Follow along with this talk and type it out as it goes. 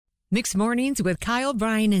Mixed Mornings with Kyle,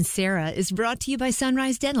 Brian, and Sarah is brought to you by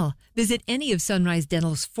Sunrise Dental. Visit any of Sunrise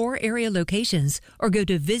Dental's 4 area locations or go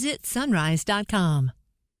to visitsunrise.com.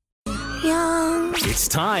 It's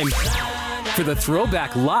time for the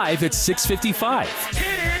Throwback Live at 6:55.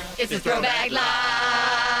 It's the Throwback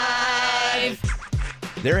Live.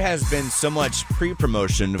 There has been so much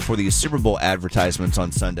pre-promotion for these Super Bowl advertisements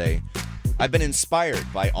on Sunday. I've been inspired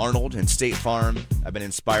by Arnold and State Farm. I've been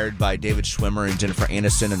inspired by David Schwimmer and Jennifer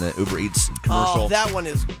Aniston in the Uber Eats commercial. Oh, that one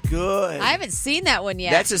is good. I haven't seen that one yet.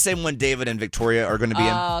 That's the same one David and Victoria are going to be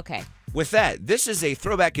in. Oh, okay. With that, this is a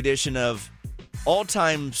throwback edition of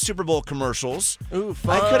all-time Super Bowl commercials. Ooh,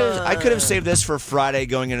 fun. I could have saved this for Friday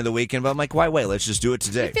going into the weekend, but I'm like, why wait? Let's just do it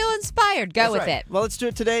today. You feel inspired. Go with it. Well, let's do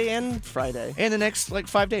it today and Friday. And the next,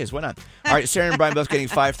 5 days. Why not? All right, Sarah and Brian both getting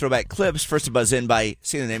 5 throwback clips. First to buzz in by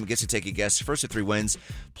seeing the name and gets to take a guess. First to 3 wins.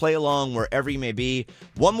 Play along wherever you may be.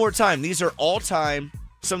 One more time. These are all-time,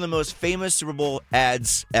 some of the most famous Super Bowl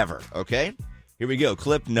ads ever, okay? Here we go.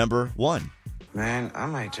 Clip number 1. Man, I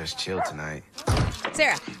might just chill tonight.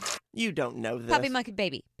 Sarah. You don't know this. Puppy Monkey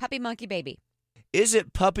Baby. Puppy Monkey Baby. Is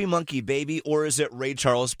it Puppy Monkey Baby or is it Ray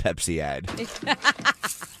Charles Pepsi ad?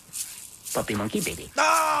 Puppy Monkey Baby.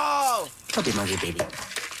 Oh! Puppy Monkey Baby.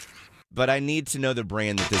 But I need to know the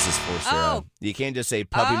brand that this is for, Sarah. Oh. You can't just say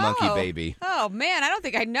Puppy Monkey Baby. Oh, man. I don't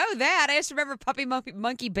think I know that. I just remember Puppy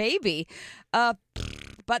Monkey Baby. Bud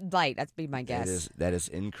Light. That's be my guess. That is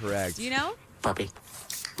incorrect. Do you know? Puppy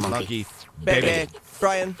Monkey Baby.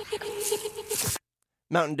 Brian.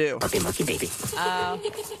 Mountain Dew. Puppy Monkey Baby. Oh.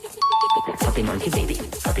 Puppy Monkey Baby.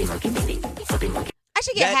 Puppy Monkey Baby. Puppy Monkey. I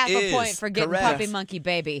should get That half a is point for getting correct. Puppy Monkey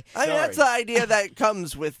Baby. I mean, that's the idea that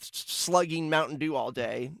comes with slugging Mountain Dew all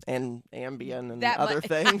day and Ambien and other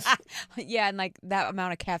things. Yeah, and like that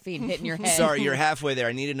amount of caffeine hitting your head. Sorry, you're halfway there.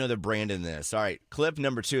 I need to know the brand in this. All right, clip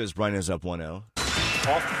number 2 is Brian is up 1-0.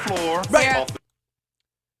 Off the floor. Right. Off the-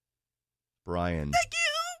 Brian.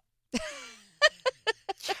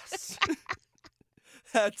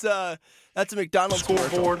 That's a McDonald's commercial.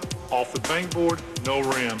 Scoreboard, off the bank board, no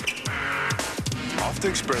rim. Off the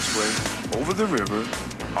expressway, over the river,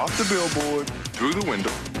 off the billboard, through the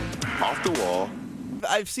window, off the wall.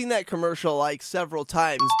 I've seen that commercial like several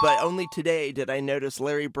times, but only today did I notice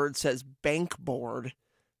Larry Bird says bank board.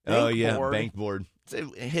 Oh, yeah, bank board.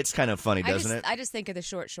 It hits kind of funny, doesn't it? I just think of the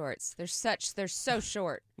short shorts. They're so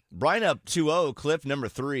short. Brian up 2-0, clip number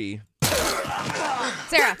 3.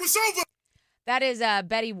 Sarah. That is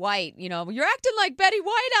Betty White. You know, you're acting like Betty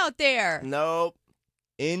White out there. Nope.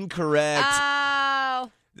 Incorrect.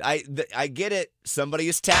 Oh. I get it. Somebody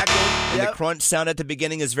is tackled, and the crunch sound at the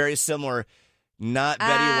beginning is very similar. Not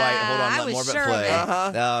Betty White. Hold on, I let was more of it sure play. of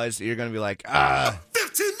it. No, you're going to be like,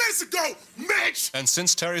 15 minutes ago, Mitch! And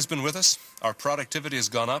since Terry's been with us, our productivity has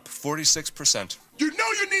gone up 46%. You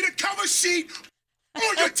know you need a cover sheet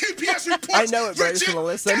on your TPS reports. I know it, but I just want to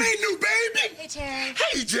listen. Hey, new baby! Hey, Terry.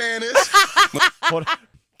 Hey, Janice!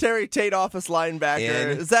 Terry Tate, office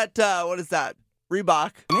linebacker. Is that, what is that?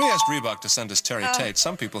 Reebok. When we asked Reebok to send us Terry Tate,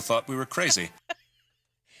 some people thought we were crazy.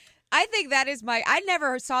 I think that is I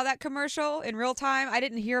never saw that commercial in real time. I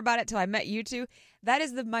didn't hear about it till I met you two. That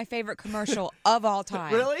is my favorite commercial of all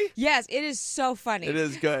time. Really? Yes, it is so funny. It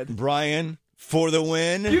is good. Brian, for the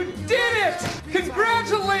win. You did it!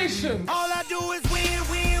 Congratulations! All I do is win,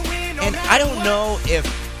 win, win. And I don't know if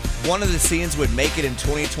one of the scenes would make it in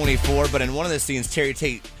 2024, but in one of the scenes, Terry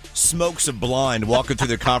Tate smokes a blonde walking through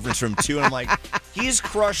the conference room, too. And I'm like, he's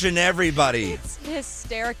crushing everybody. It's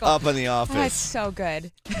hysterical. Up in the office. Oh, it's so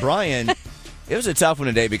good. Brian, it was a tough one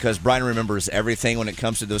today because Brian remembers everything when it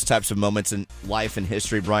comes to those types of moments in life and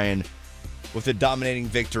history. Brian, with a dominating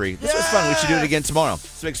victory. This was fun. We should do it again tomorrow.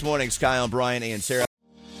 6 mornings, Kyle, Brian, and Sarah.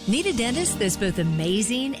 Need a dentist that's both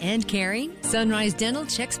amazing and caring? Sunrise Dental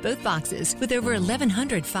checks both boxes with over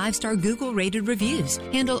 1,100 5-star Google-rated reviews.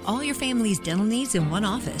 Handle all your family's dental needs in one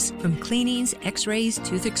office, from cleanings, x-rays,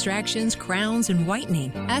 tooth extractions, crowns, and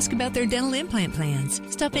whitening. Ask about their dental implant plans.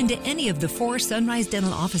 Stop into any of the 4 Sunrise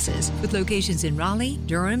Dental offices with locations in Raleigh,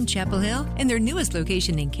 Durham, Chapel Hill, and their newest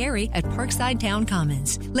location in Cary at Parkside Town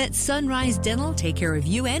Commons. Let Sunrise Dental take care of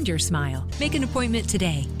you and your smile. Make an appointment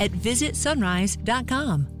today at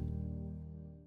visitsunrise.com.